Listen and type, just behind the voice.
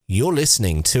You're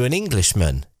listening to An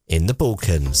Englishman in the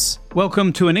Balkans.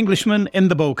 Welcome to An Englishman in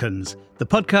the Balkans, the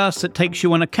podcast that takes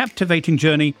you on a captivating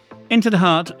journey into the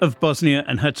heart of Bosnia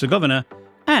and Herzegovina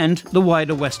and the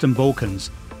wider Western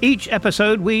Balkans. Each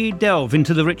episode we delve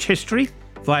into the rich history,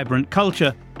 vibrant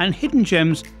culture and hidden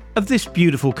gems of this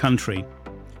beautiful country.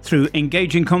 Through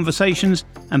engaging conversations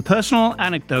and personal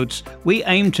anecdotes, we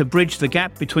aim to bridge the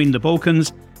gap between the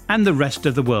Balkans and the rest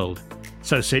of the world.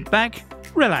 So sit back,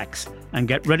 relax, and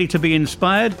get ready to be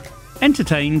inspired,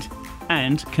 entertained,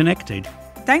 and connected.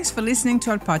 Thanks for listening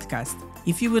to our podcast.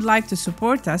 If you would like to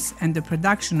support us and the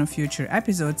production of future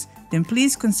episodes, then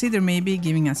please consider maybe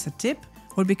giving us a tip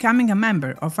or becoming a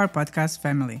member of our podcast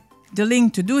family. The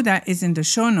link to do that is in the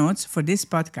show notes for this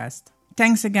podcast.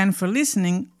 Thanks again for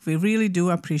listening. We really do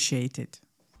appreciate it.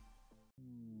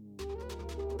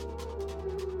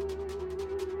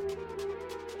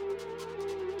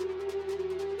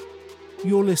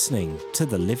 You're listening to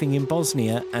the Living in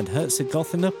Bosnia and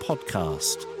Herzegovina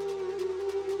podcast.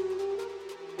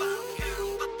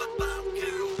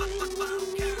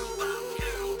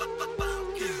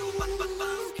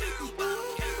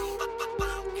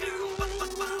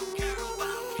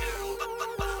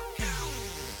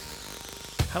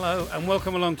 Hello and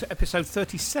welcome along to episode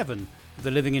 37 of the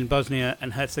Living in Bosnia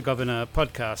and Herzegovina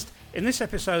podcast. In this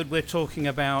episode we're talking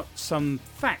about some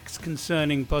facts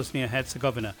concerning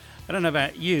Bosnia-Herzegovina. I don't know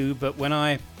about you, but when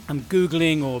I am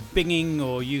Googling or Binging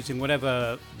or using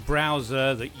whatever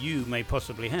browser that you may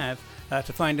possibly have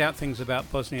to find out things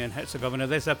about Bosnia and Herzegovina,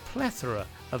 there's a plethora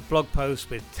of blog posts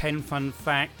with 10 fun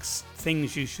facts,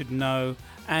 things you should know,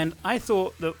 and I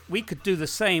thought that we could do the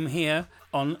same here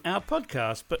on our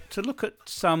podcast, but to look at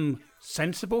some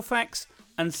sensible facts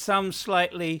and some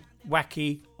slightly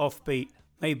wacky, offbeat,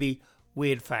 maybe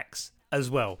weird facts as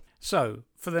well. So,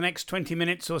 for the next 20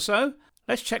 minutes or so,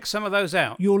 let's check some of those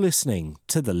out. You're listening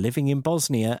to the Living in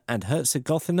Bosnia and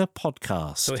Herzegovina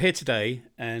podcast. So we're here today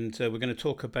and we're going to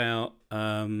talk about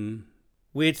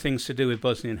weird things to do with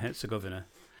Bosnia and Herzegovina.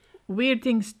 Weird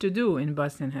things to do in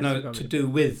Bosnia and Herzegovina. No, to do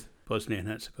with Bosnia and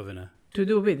Herzegovina. To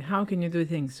do with? How can you do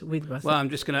things with Bosnia?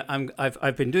 Well,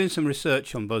 I've been doing some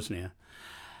research on Bosnia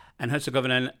and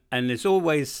Herzegovina, and there's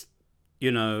always,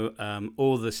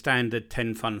 all the standard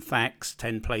 10 fun facts,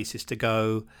 10 places to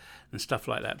go, and stuff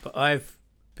like that. But I've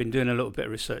been doing a little bit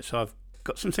of research, so I've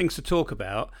got some things to talk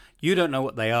about. You don't know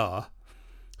what they are,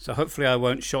 so hopefully I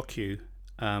won't shock you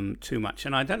too much.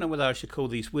 And I don't know whether I should call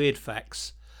these weird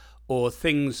facts or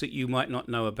things that you might not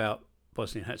know about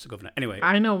Bosnia and Herzegovina. Anyway,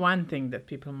 I know one thing that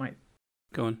people might.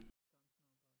 Go on.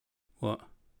 What?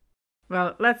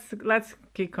 Well, let's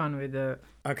kick on with the.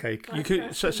 Okay, you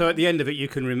can. So at the end of it, you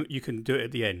can do it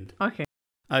at the end. Okay.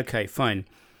 Okay, fine.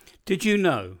 Did you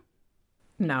know?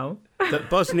 No. That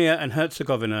Bosnia and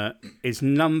Herzegovina is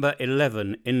number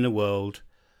 11 in the world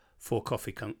for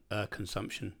coffee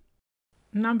consumption.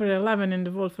 Number 11 in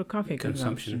the world for coffee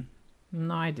consumption.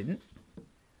 No, I didn't.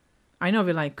 I know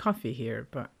we like coffee here,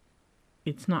 but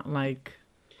it's not like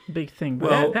big thing. But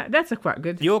well, that's a quite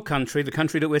good. Your country, the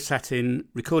country that we're sat in,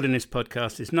 recording this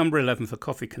podcast, is number 11 for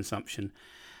coffee consumption,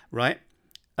 right?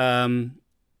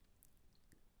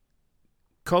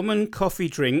 Common coffee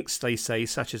drinks, they say,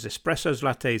 such as espressos,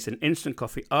 lattes and instant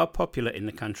coffee are popular in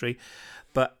the country,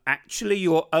 but actually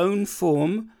your own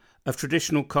form of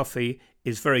traditional coffee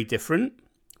is very different,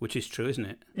 which is true, isn't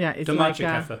it? Yeah, it's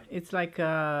like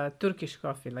a Turkish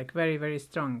coffee, like very, very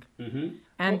strong. Mm-hmm.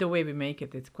 And the way we make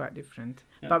it, it's quite different.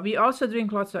 Yeah. But we also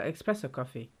drink lots of espresso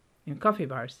coffee in coffee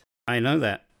bars. I know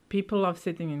that. People love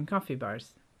sitting in coffee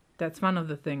bars. That's one of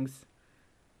the things.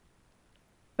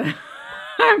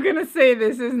 I'm going to say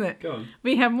this, isn't it? Go on.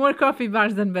 We have more coffee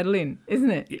bars than Berlin,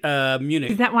 isn't it? Munich.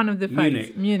 Is that one of the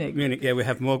facts? Munich, yeah, we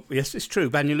have more. Yes, it's true.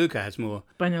 Banja Luka has more.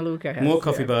 More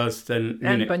coffee bars than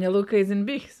Munich. And Banja Luka is in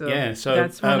Bih, so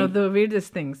that's one of the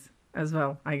weirdest things as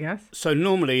well, I guess. So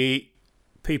normally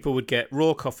people would get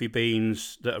raw coffee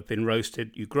beans that have been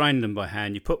roasted. You grind them by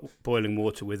hand. You put boiling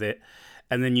water with it,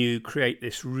 and then you create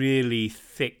this really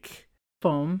thick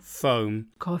foam,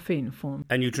 caffeine foam,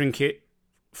 and you drink it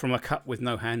from a cup with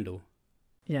no handle.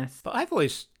 Yes. But I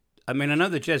know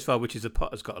the Jezval, which is a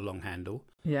pot, has got a long handle.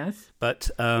 Yes. But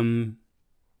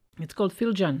it's called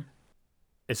filjan.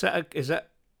 Is that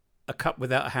a cup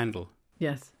without a handle?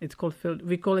 Yes, it's called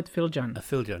we call it filjan. A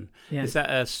filjan. Yes. Is that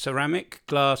a ceramic,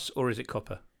 glass, or is it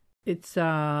copper? It's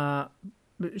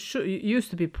it used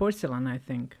to be porcelain, I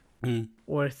think,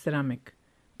 or ceramic.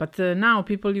 But now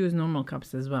people use normal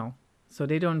cups as well. So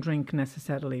they don't drink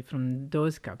necessarily from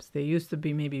those cups. They used to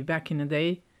be, maybe back in the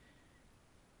day,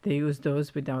 they used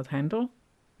those without handle.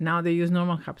 Now they use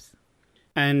normal cups.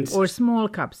 Or small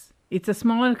cups. It's a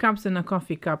smaller cup than a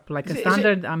coffee cup, like a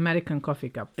standard American coffee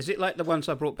cup. Is it like the ones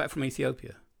I brought back from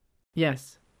Ethiopia?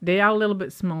 Yes. They are a little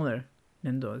bit smaller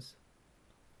than those.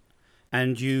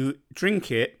 And you drink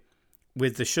it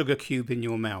with the sugar cube in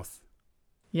your mouth?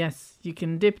 Yes. You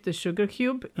can dip the sugar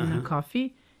cube in a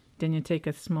coffee. Then you take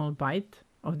a small bite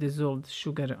of dissolved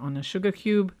sugar on a sugar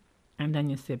cube, and then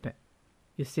you sip it.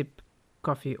 You sip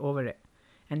coffee over it.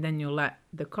 And then you let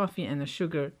the coffee and the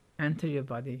sugar enter your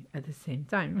body at the same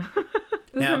time.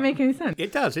 Does that make any sense?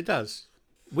 It does.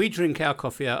 We drink our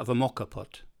coffee out of a mocha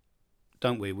pot,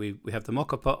 don't we? We have the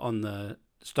mocha pot on the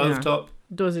stovetop.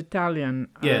 Those Italian...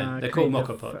 they're called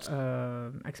mocha pots.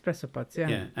 Espresso pots,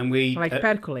 yeah. And we... Like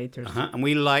percolators. And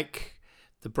we like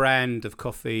the brand of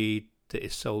coffee that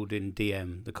is sold in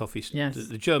DM, the coffee... Yes.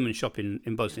 The German shop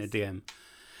in Bosnia, DM.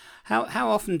 How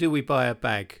often do we buy a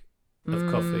bag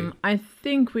of coffee? I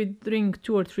think we drink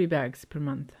 2 or 3 bags per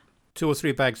month. 2 or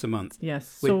 3 bags a month? Yes.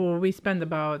 So we spend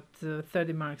about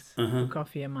 30 marks for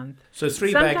coffee a month. So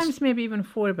 3 bags? Sometimes maybe even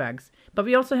 4 bags. But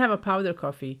we also have a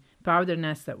powder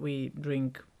nest that we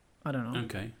drink, I don't know.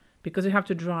 Okay. Because we have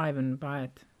to drive and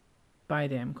buy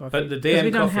DM coffee. But the DM because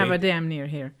we don't coffee, have a DM near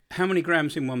here. How many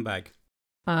grams in one bag?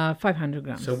 500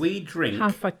 grams. So we drink...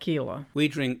 half a kilo. We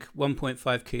drink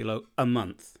 1.5 kilo a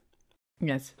month.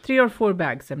 Yes, 3 or 4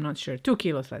 bags, I'm not sure. 2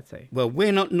 kilos, let's say. Well,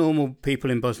 we're not normal people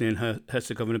in Bosnia and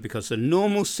Herzegovina because the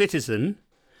normal citizen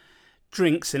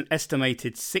drinks an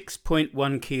estimated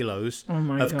 6.1 kilos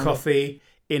of coffee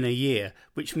in a year,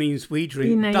 which means we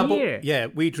drink double. Year? Yeah,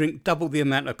 we drink double the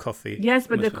amount of coffee. Yes,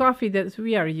 but the coffee that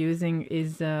we are using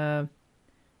is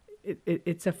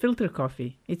it's a filter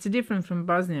coffee. It's different from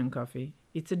Bosnian coffee.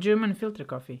 It's a German filter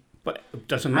coffee. But it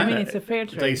doesn't matter. I mean, it's a fair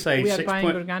trade. They say we are buying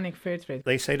organic fair trade.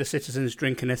 They say the citizens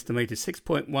drink an estimated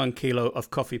 6.1 kilo of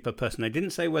coffee per person. They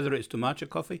didn't say whether it's domaća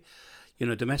coffee,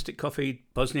 domestic coffee,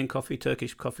 Bosnian coffee,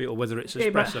 Turkish coffee, or whether it's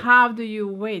espresso. But how do you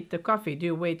weight the coffee? Do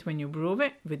you weight when you brew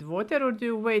it with water, or do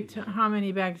you weight how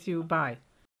many bags you buy?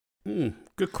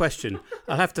 Good question.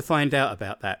 I'll have to find out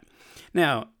about that.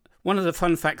 Now, one of the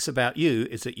fun facts about you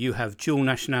is that you have dual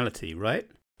nationality, right?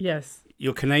 Yes.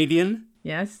 You're Canadian.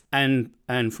 Yes. And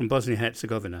from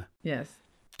Bosnia-Herzegovina. Yes.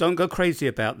 Don't go crazy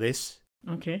about this.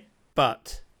 Okay.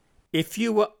 But if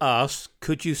you were asked,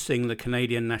 could you sing the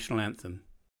Canadian national anthem?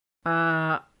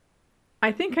 I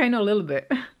think I know a little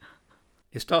bit.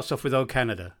 It starts off with "Oh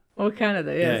Canada." Oh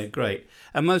Canada, yes. Yeah, great.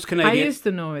 And most Canadians... I used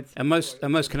to know it. And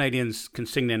most Canadians can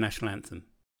sing their national anthem.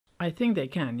 I think they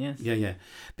can, yes. Yeah.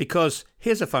 Because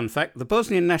here's a fun fact: the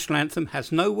Bosnian national anthem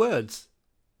has no words.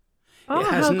 Oh, it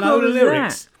has how no cool is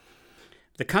lyrics. That?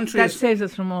 The country that saves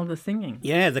us from all the singing.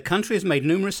 Yeah, the country has made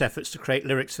numerous efforts to create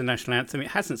lyrics for the national anthem. It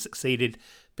hasn't succeeded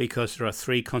because there are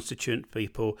 3 constituent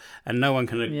people and no one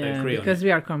can agree on it. Because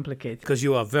we are complicated. Because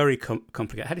you are very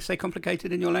complicated. How do you say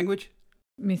complicated in your language?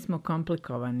 Mi smo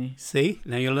komplikovani. See,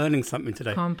 now you're learning something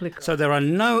today. Complicated. So there are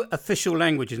no official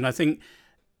languages, and I think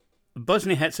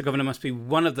Bosnia-Herzegovina must be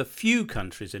one of the few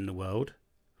countries in the world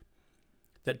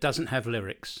that doesn't have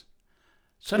lyrics.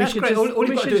 So that's great. All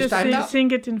you've got to do is stand up.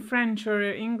 Sing it in French or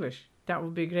English. That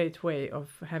would be a great way of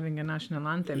having a national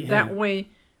anthem. Yeah. That way,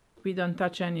 we don't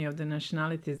touch any of the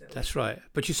nationalities. That's right.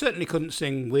 But you certainly couldn't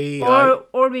sing "We Are..."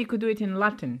 Or we could do it in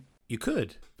Latin. You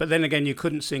could. But then again, you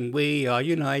couldn't sing "We Are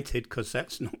United" because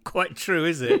that's not quite true,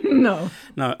 is it? No.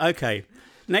 No. Okay.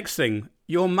 Next thing,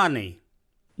 your money.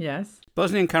 Yes.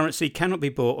 Bosnian currency cannot be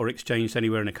bought or exchanged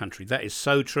anywhere in the country. That is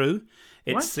so true.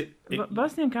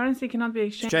 Bosnian currency cannot be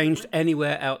exchanged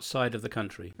anywhere outside of the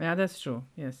country. Yeah, that's true.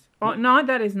 Yes. Oh, no,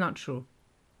 that is not true.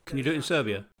 Can you do it in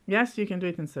Serbia? Yes, you can do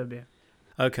it in Serbia.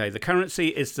 Okay, the currency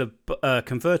is the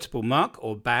convertible mark,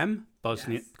 or BAM,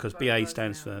 Bosnia, because BA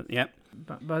stands for,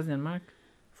 Bosnian mark.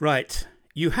 Right.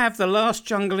 You have the last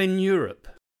jungle in Europe.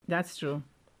 That's true.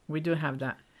 We do have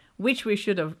that, which we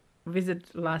should have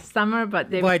visited last summer,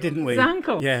 but why didn't we?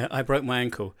 Ankle. Yeah, I broke my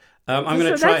ankle. I'm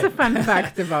going to try. That's a fun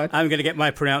fact about. I'm going to get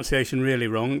my pronunciation really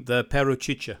wrong. The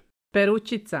Peručica.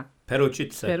 Peručica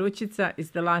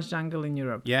is the last jungle in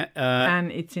Europe. Yeah.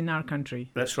 And it's in our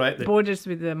country. That's right. Borders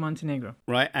with Montenegro.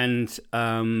 Right, and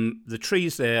the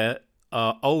trees there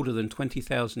are older than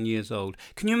 20,000 years old.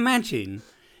 Can you imagine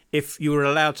if you were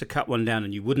allowed to cut one down,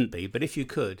 and you wouldn't be, but if you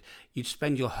could, you'd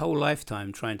spend your whole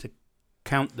lifetime trying to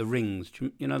count the rings.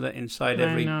 You know that inside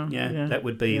every... Yeah, that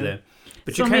would be there.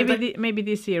 But so maybe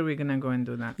this year we're going to go and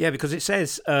do that. Yeah, because it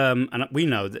says, and we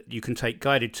know that you can take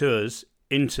guided tours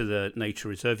into the nature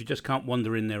reserve. You just can't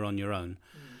wander in there on your own.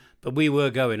 But we were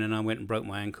going, and I went and broke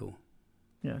my ankle.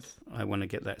 Yes. I want to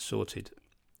get that sorted.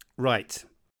 Right.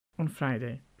 On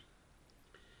Friday.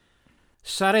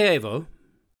 Sarajevo.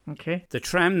 Okay. The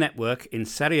tram network in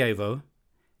Sarajevo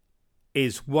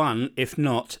is one, if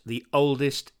not the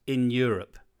oldest in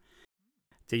Europe.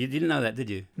 You didn't know that, did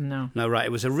you? No. No, right.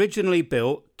 It was originally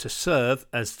built to serve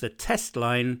as the test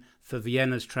line for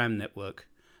Vienna's tram network.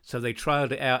 So they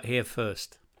trialled it out here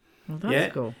first. Well,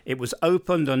 that's cool. It was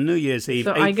opened on New Year's Eve.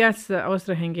 So I guess the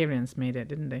Austro-Hungarians made it,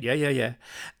 didn't they? Yeah.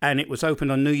 And it was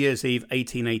opened on New Year's Eve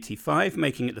 1885,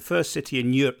 making it the first city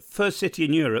in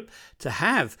Europe to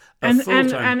have a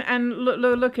full-time... And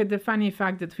look at the funny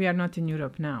fact that we are not in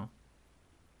Europe now.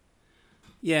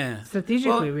 Yeah.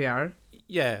 Strategically, we are.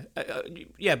 Yeah,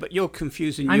 but you're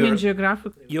confusing I Europe. mean,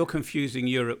 geographically. You're confusing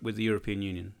Europe with the European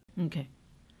Union. Okay.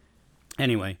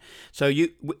 Anyway, so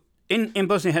in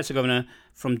Bosnia-Herzegovina,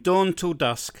 from dawn till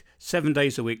dusk, 7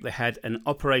 days a week, they had an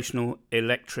operational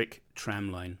electric tram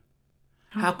line.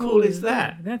 How cool is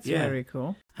that? That's very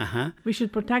cool. Uh-huh. We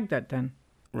should protect that then.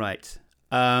 Right.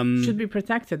 Should be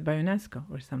protected by UNESCO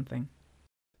or something.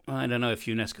 I don't know if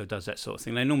UNESCO does that sort of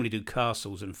thing. They normally do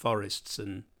castles and forests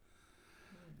and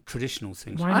traditional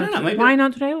things. I don't know. Maybe why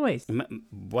not railways?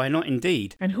 Why not,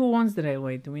 indeed? And who owns the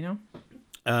railway? Do we know?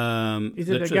 Is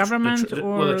it the government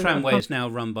or the tramway is now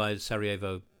run by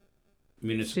Sarajevo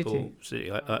Municipal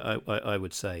City. I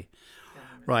would say.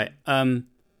 Right.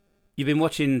 You've been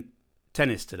watching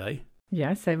tennis today.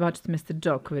 Yes, I watched Mr.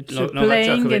 Djokovic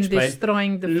playing and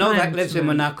destroying the Novak French lives in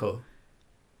Monaco.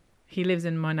 He lives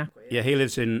in Monaco. Yeah, he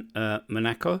lives in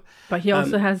Monaco. But he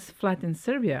also has flat in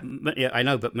Serbia. Yeah, I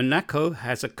know, but Monaco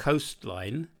has a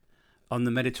coastline on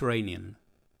the Mediterranean.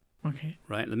 Okay.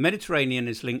 Right? The Mediterranean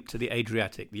is linked to the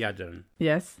Adriatic, the Adrian.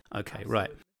 Yes. Okay, right.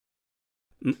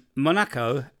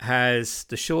 Monaco has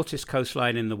the shortest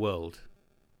coastline in the world.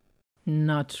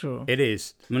 Not true. It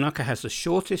is. Monaco has the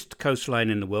shortest coastline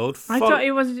in the world. I thought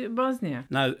it was Bosnia.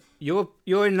 No,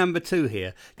 you're in number 2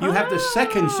 here. You have the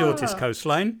second shortest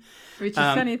coastline. Which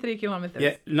is 23 kilometers.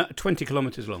 Yeah, 20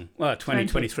 kilometers long. Well,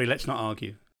 23, let's not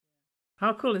argue.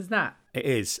 How cool is that? It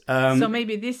is. So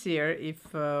maybe this year,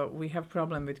 if we have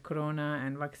problem with corona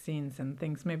and vaccines and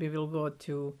things, maybe we'll go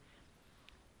to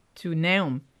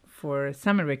Neum for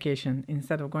summer vacation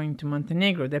instead of going to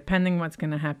Montenegro, depending what's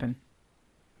going to happen.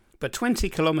 But 20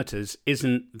 kilometers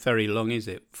isn't very long, is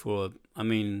it? I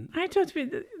thought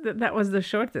that was the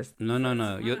shortest. No.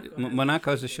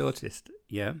 Monaco's the shortest.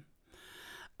 Yeah.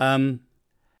 I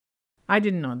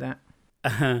didn't know that.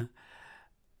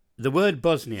 The word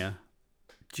Bosnia,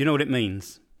 do you know what it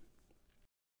means?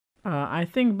 I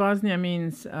think Bosnia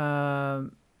means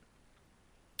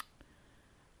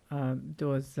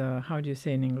those, how do you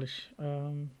say in English?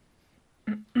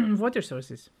 Water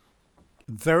sources.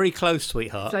 Very close,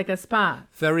 sweetheart. It's like a spa.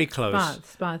 Very close.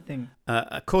 Spa thing.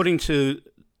 According to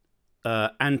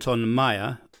Anton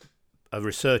Meyer, a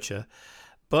researcher,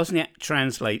 Bosnia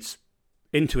translates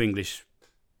into English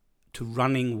to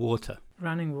running water.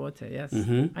 Running water, yes.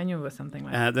 Mm-hmm. I knew it was something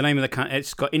like that. The name of the country,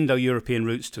 it's got Indo-European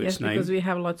roots to its name. Yes, because we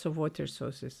have lots of water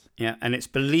sources. Yeah, and it's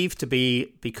believed to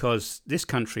be because this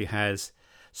country has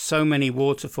so many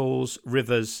waterfalls,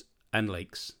 rivers, and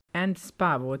lakes. And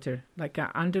spa water, like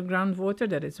underground water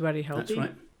that is very healthy. That's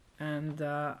right. And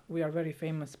we are very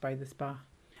famous by the spa.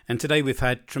 And today we've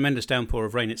had tremendous downpour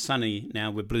of rain. It's sunny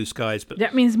now with blue skies, but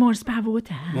that means more spa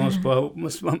water.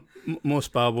 More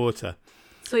spa water.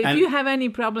 So if you have any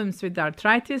problems with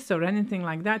arthritis or anything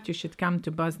like that, you should come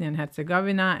to Bosnia and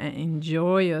Herzegovina and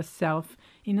enjoy yourself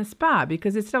in a spa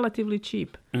because it's relatively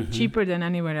cheap, cheaper than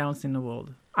anywhere else in the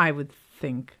world, I would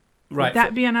think. Right. Would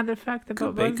that be another fact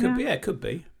about Bosnia? Could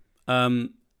be.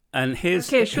 And here's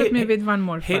shoot me with one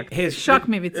more fact. Shock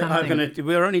me with something.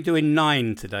 We're only doing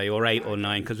 9 today, or 8 or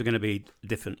 9, because we're going to be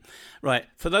different. Right.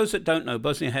 For those that don't know,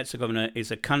 Bosnia-Herzegovina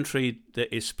is a country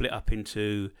that is split up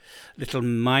into little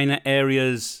minor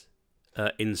areas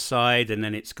inside, and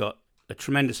then it's got a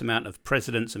tremendous amount of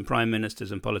presidents and prime ministers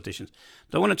and politicians.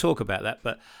 Don't want to talk about that,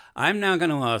 but I'm now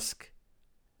going to ask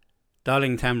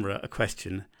darling Tamra a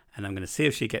question, and I'm going to see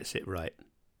if she gets it right.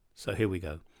 So here we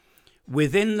go.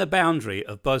 Within the boundary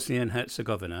of Bosnia and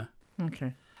Herzegovina,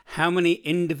 how many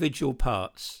individual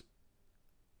parts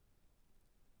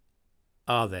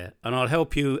are there? And I'll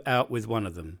help you out with one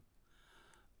of them.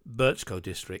 Brčko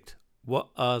district. What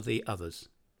are the others?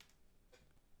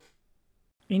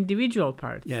 Individual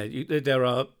parts? Yeah, there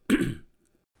are...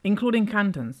 including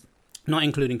cantons? Not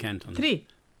including cantons. 3.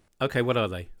 Okay, what are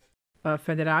they?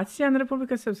 Federacija and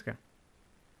Republika Srpska.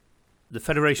 The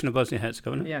Federation of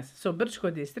Bosnia-Herzegovina? Yes. So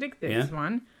Brčko district, there is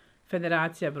 1.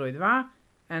 Federacija broj 2.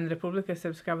 And Republika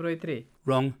Srpska broj 3.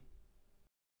 Wrong.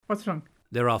 What's wrong?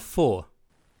 There are 4.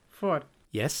 4?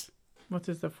 Yes. What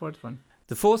is the 4th one?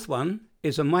 The 4th one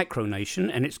is a micronation,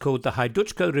 and it's called the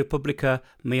Hajdučka Republika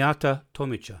Mijata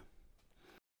Tomića.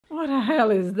 What the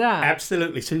hell is that?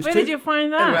 Absolutely. Where did you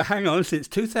find that? Anyway, hang on. Since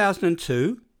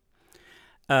 2002,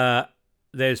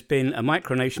 there's been a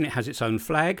micronation. It has its own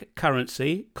flag,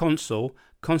 currency, consul,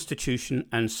 constitution,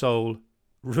 and sole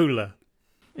ruler.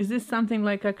 Is this something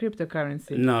like a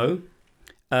cryptocurrency? No.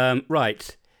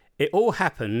 Right. It all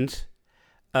happened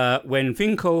when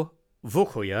Vinko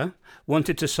Vukoja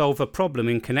wanted to solve a problem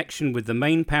in connection with the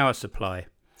main power supply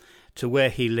to where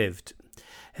he lived.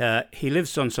 He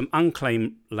lives on some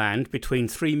unclaimed land between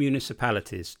three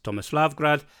municipalities,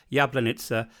 Tomislavgrad,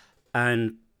 Jablanica,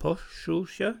 and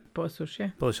Posusha.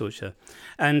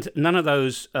 And none of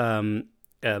those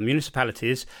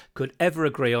municipalities could ever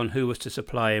agree on who was to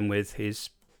supply him with his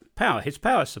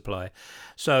power supply.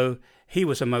 So he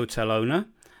was a motel owner.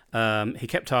 He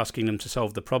kept asking them to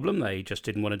solve the problem. They just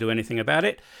didn't want to do anything about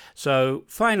it. So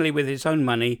finally, with his own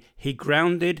money, he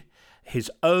grounded his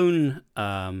own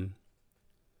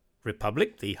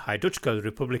republic, the Haidučka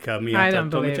Republika Mijata. I don't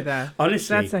believe that.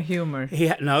 Honestly, that's a humor.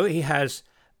 He has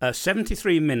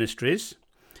 73 ministries.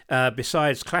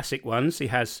 Besides classic ones, he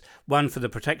has one for the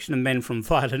protection of men from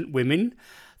violent women,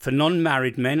 for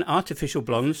non-married men, artificial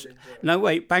blondes,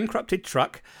 bankrupted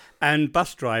truck and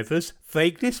bus drivers,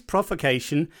 vagueness,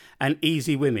 provocation, and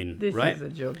easy women. This right? is a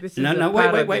joke. This is wait.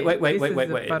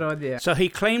 Parodia. So he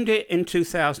claimed it in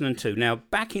 2002. Now,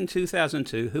 back in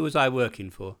 2002, who was I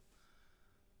working for?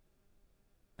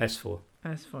 S4.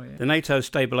 S4, yeah. The NATO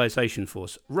Stabilization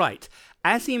Force. Right.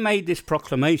 As he made this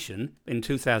proclamation in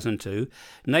 2002,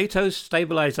 NATO's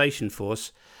Stabilization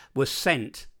Force was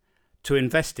sent to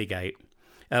investigate.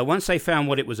 Once they found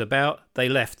what it was about, they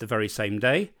left the very same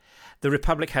day. The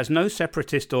Republic has no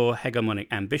separatist or hegemonic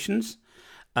ambitions.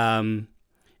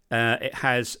 It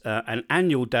has an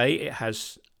annual day. It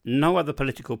has no other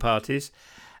political parties.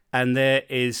 And there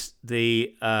is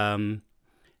the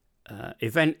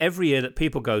event every year that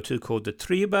people go to called the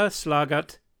Treba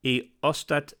slagat I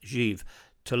ostat živ,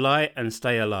 to lie and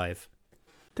stay alive.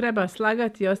 Treba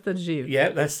slagat I ostat živ. Yeah,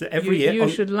 that's every year. You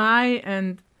should lie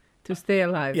and to stay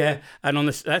alive. Yeah, and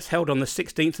that's held on the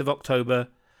 16th of October.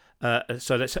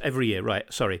 So that's every year, right?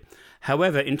 Sorry.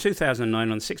 However, in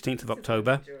 2009, on the 16th of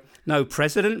October,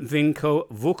 President Vinko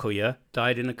Vukoja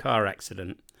died in a car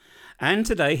accident. And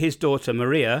today, his daughter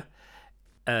Maria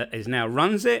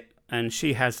runs it, and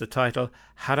she has the title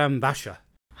Harambasha.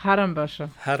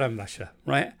 Harambasha,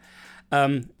 right?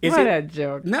 What a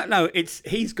joke. No,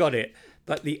 he's got it.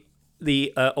 But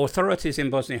the authorities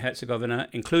in Bosnia-Herzegovina,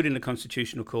 including the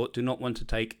Constitutional Court, do not want to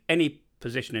take any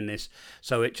position in this,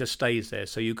 so it just stays there,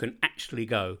 so you can actually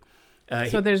go.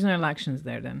 So there's no elections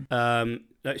there then?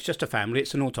 It's just a family.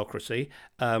 It's an autocracy.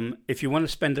 If you want to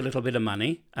spend a little bit of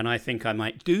money, and I think I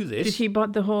might do this... Did he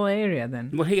bought the whole area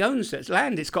then? Well, he owns it. It's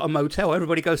land. It's got a motel.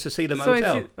 Everybody goes to see the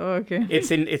motel. Okay.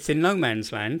 It's in no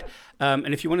man's land.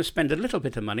 And if you want to spend a little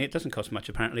bit of money, it doesn't cost much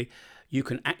apparently, you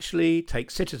can actually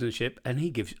take citizenship, and they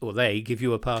give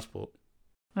you a passport.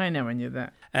 I never knew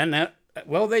that. And now...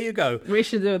 Well, there you go. We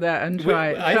should do that and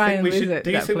try and visit.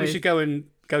 Do you think we should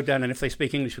go down, and if they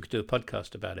speak English, we could do a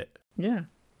podcast about it? Yeah.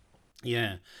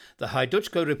 Yeah. The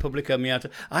Haidučka Republika Mijata.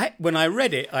 When I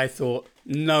read it, I thought,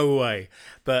 no way.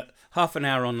 But half an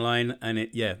hour online, and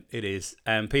it is.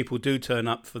 And people do turn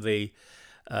up for the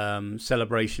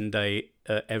celebration day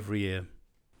every year.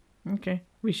 Okay.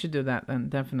 We should do that then,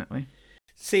 definitely.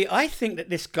 See, I think that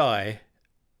this guy...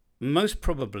 most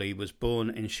probably was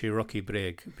born in Široki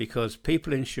Brijeg, because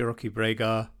people in Široki Brijeg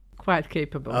are quite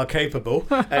capable. And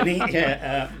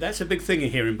that's a big thing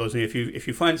here in Bosnia. If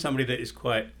you find somebody that is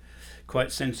quite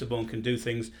sensible and can do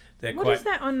things, they're What is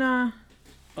that on?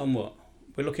 On what?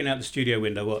 We're looking out the studio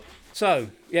window. What? So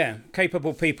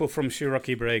capable people from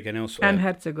Široki Brijeg and elsewhere. And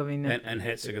Herzegovina. And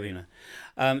Herzegovina.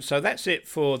 So that's it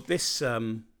for this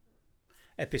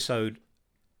episode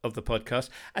of the podcast.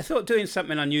 I thought doing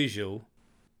something unusual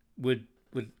would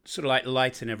sort of like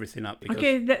lighten everything up.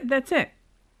 Okay, that's it.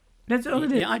 That's all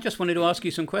it is. Yeah, I just wanted to ask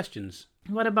you some questions.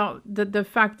 What about the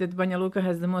fact that Banja Luka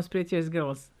has the most prettiest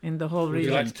girls in the whole region? Would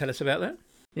you like to tell us about that?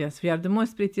 Yes, we are the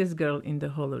most prettiest girl in the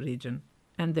whole region.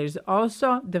 And there's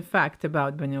also the fact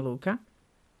about Banja Luka.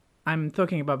 I'm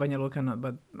talking about Banja Luka,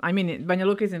 Banja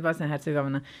Luka is in Bosnia and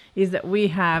Herzegovina, is that we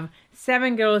have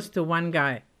 7 girls to 1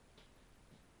 guy.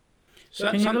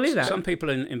 Can you believe that? Some people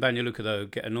in Banja Luka, though,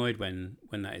 get annoyed when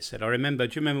that is said. Do you remember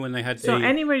when they had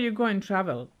anywhere you go and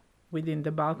travel within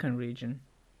the Balkan region,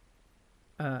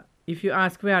 if you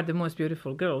ask where are the most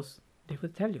beautiful girls, they will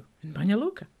tell you, in Banja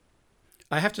Luka.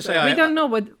 I have to say... we don't know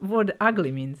what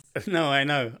ugly means. No, I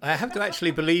know. I have to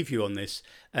actually believe you on this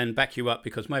and back you up,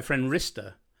 because my friend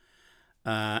Rista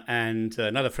and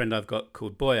another friend I've got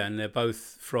called Boyan, they're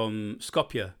both from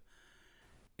Skopje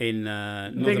in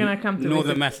come to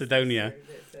Northern Macedonia.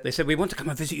 They said, we want to come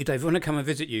and visit you, Dave. We want to come and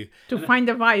visit you. To find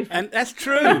a wife. And that's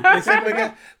true. They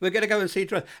said, we're going to go and see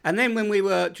each other. And then when do you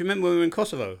remember when we were in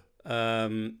Kosovo?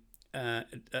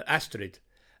 Astrid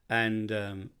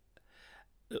and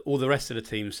all the rest of the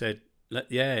team said,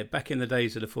 back in the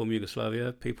days of the former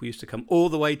Yugoslavia, people used to come all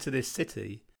the way to this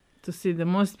city. To see the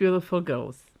most beautiful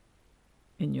girls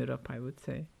in Europe, I would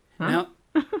say. Huh? Now,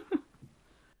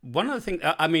 one of the things,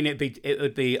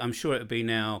 I'm sure it would be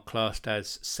now classed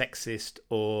as sexist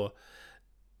or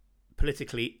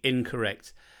politically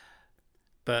incorrect.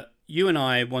 But you and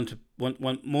I want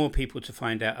more people to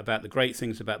find out about the great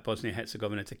things about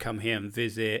Bosnia-Herzegovina, to come here and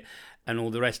visit and all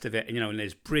the rest of it. And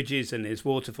there's bridges and there's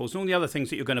waterfalls and all the other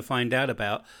things that you're going to find out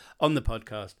about on the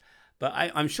podcast. But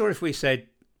I'm sure if we said,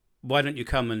 why don't you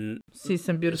come and see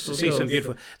some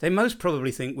beautiful, they most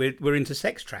probably think we're into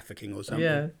sex trafficking or something.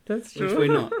 Yeah, that's true. Which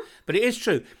we're not. But it is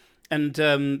true. And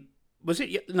it was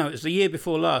the year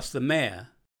before last, the mayor,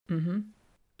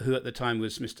 who at the time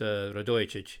was Mr.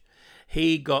 Radojic,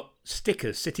 he got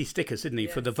stickers, city stickers, didn't he?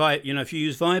 Yes. For the if you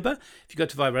use Viber, if you go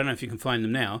to Viber, I don't know if you can find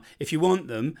them now. If you want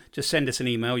them, just send us an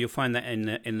email. You'll find that in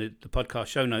the podcast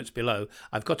show notes below.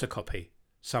 I've got a copy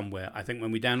somewhere, I think,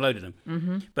 when we downloaded them.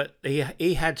 Mm-hmm. But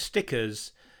he had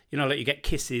stickers, like you get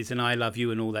kisses and I love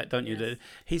you and all that, don't you?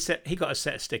 Yes. He got a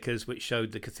set of stickers which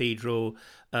showed the cathedral,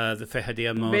 the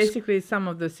Fehadia Mosque. Basically, some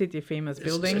of the city famous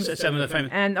buildings. Some of the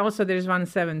famous. And also there's 1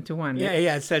 7-1.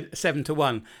 Yeah, said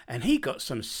 7-1. And he got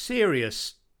some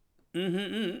serious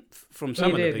from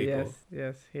some of the people.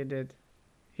 Yes, he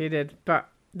did. But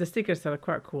the stickers are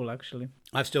quite cool, actually.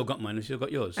 I've still got mine. I've still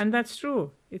got yours. And that's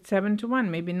true. It's 7-1.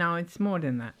 Maybe now it's more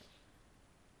than that.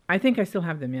 I think I still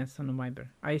have them, yes, on Viber.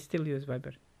 I still use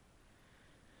Viber.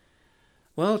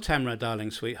 Well, Tamara,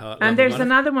 darling, sweetheart. And there's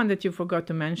another one that you forgot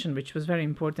to mention, which was very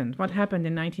important. What happened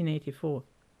in 1984?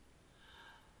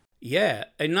 Yeah,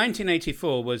 in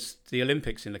 1984 was the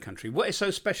Olympics in the country. What is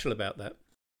so special about that?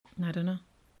 I don't know.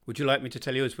 Would you like me to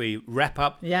tell you as we wrap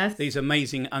up these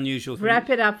amazing, unusual things? Wrap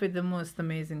it up with the most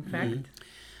amazing fact. Mm-hmm.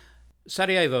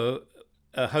 Sarajevo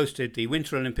hosted the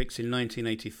Winter Olympics in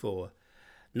 1984.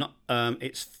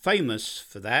 It's famous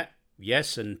for that,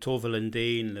 yes, and Torval and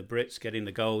Dean, the Brits getting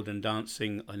the gold and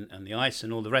dancing on the ice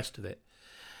and all the rest of it.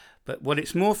 But what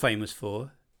it's more famous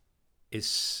for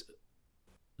is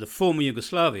the former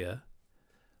Yugoslavia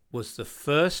was the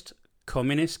first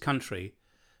communist country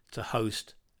to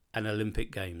host an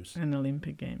Olympic Games.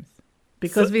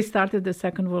 Because we started the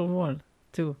Second World War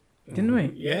too. Didn't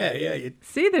we? Yeah.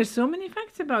 See, there's so many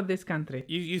facts about this country.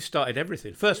 You started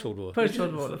everything. First World War. First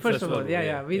World War.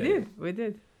 Yeah. We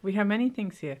did. We have many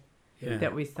things here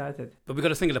that we started. But we've got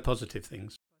to think of the positive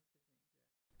things.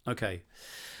 Okay.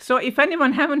 So if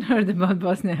anyone haven't heard about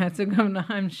Bosnia-Herzegovina,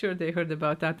 I'm sure they heard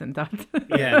about that and that.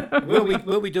 Yeah.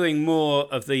 We'll be doing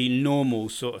more of the normal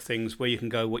sort of things where you can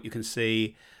go, what you can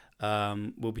see.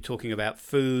 We'll be talking about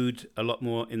food a lot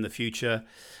more in the future,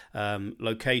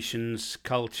 locations,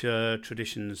 culture,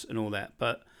 traditions, and all that.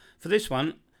 But for this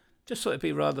one, just thought it'd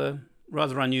be rather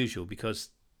unusual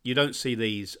because you don't see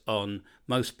these on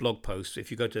most blog posts. If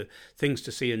you go to things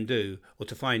to see and do or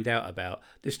to find out about,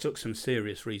 this took some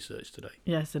serious research today.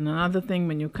 Yes, and another thing,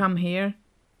 when you come here,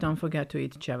 don't forget to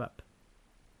eat cevap.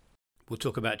 We'll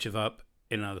talk about cevap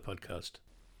in another podcast.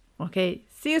 Okay,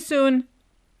 see you soon.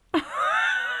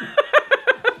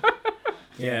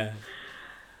 Yeah.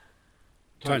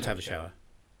 Time to have a shower.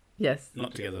 Yes.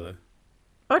 Not together,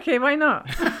 though. Okay, why not?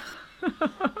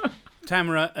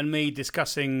 Tamara and me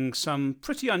discussing some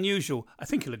pretty unusual, I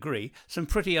think you'll agree, some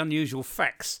pretty unusual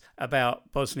facts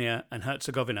about Bosnia and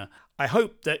Herzegovina. I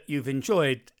hope that you've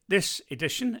enjoyed this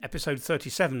edition, episode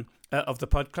 37 of the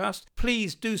podcast.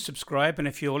 Please do subscribe, and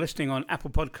if you're listening on Apple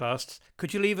Podcasts,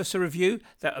 could you leave us a review?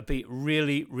 That would be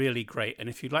really, really great. And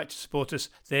if you'd like to support us,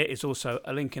 there is also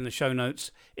a link in the show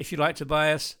notes if you'd like to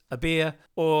buy us a beer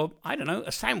or, I don't know,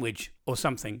 a sandwich or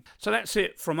something. So that's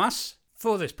it from us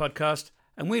for this podcast,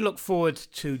 and we look forward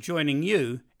to joining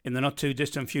you in the not too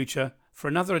distant future for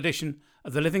another edition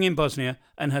of the Living in Bosnia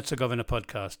and Herzegovina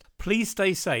podcast. Please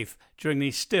stay safe during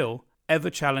these still ever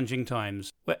challenging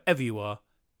times, wherever you are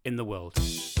in the world.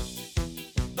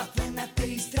 Balkan,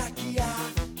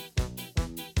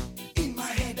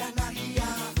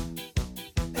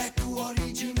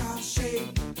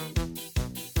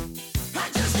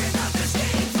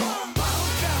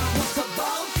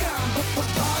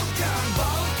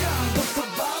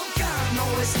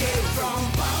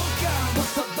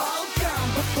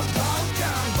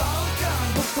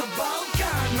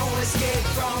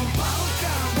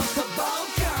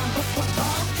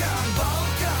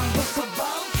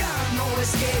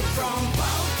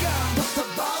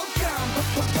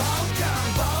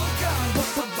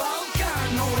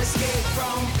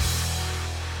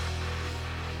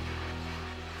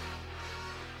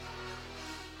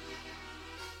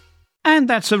 And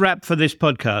that's a wrap for this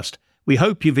podcast. We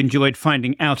hope you've enjoyed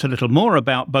finding out a little more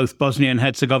about both Bosnia and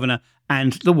Herzegovina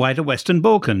and the wider Western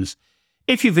Balkans.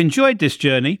 If you've enjoyed this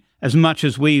journey as much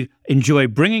as we enjoy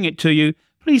bringing it to you,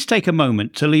 please take a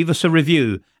moment to leave us a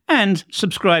review and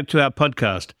subscribe to our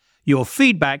podcast. Your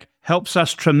feedback helps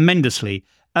us tremendously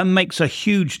and makes a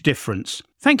huge difference.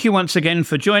 Thank you once again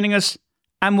for joining us,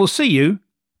 and we'll see you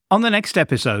on the next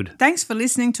episode. Thanks for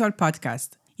listening to our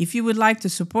podcast. If you would like to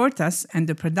support us and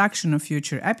the production of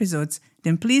future episodes,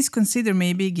 then please consider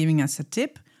maybe giving us a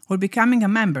tip or becoming a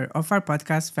member of our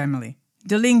podcast family.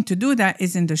 The link to do that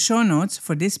is in the show notes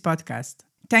for this podcast.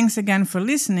 Thanks again for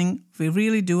listening. We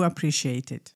really do appreciate it.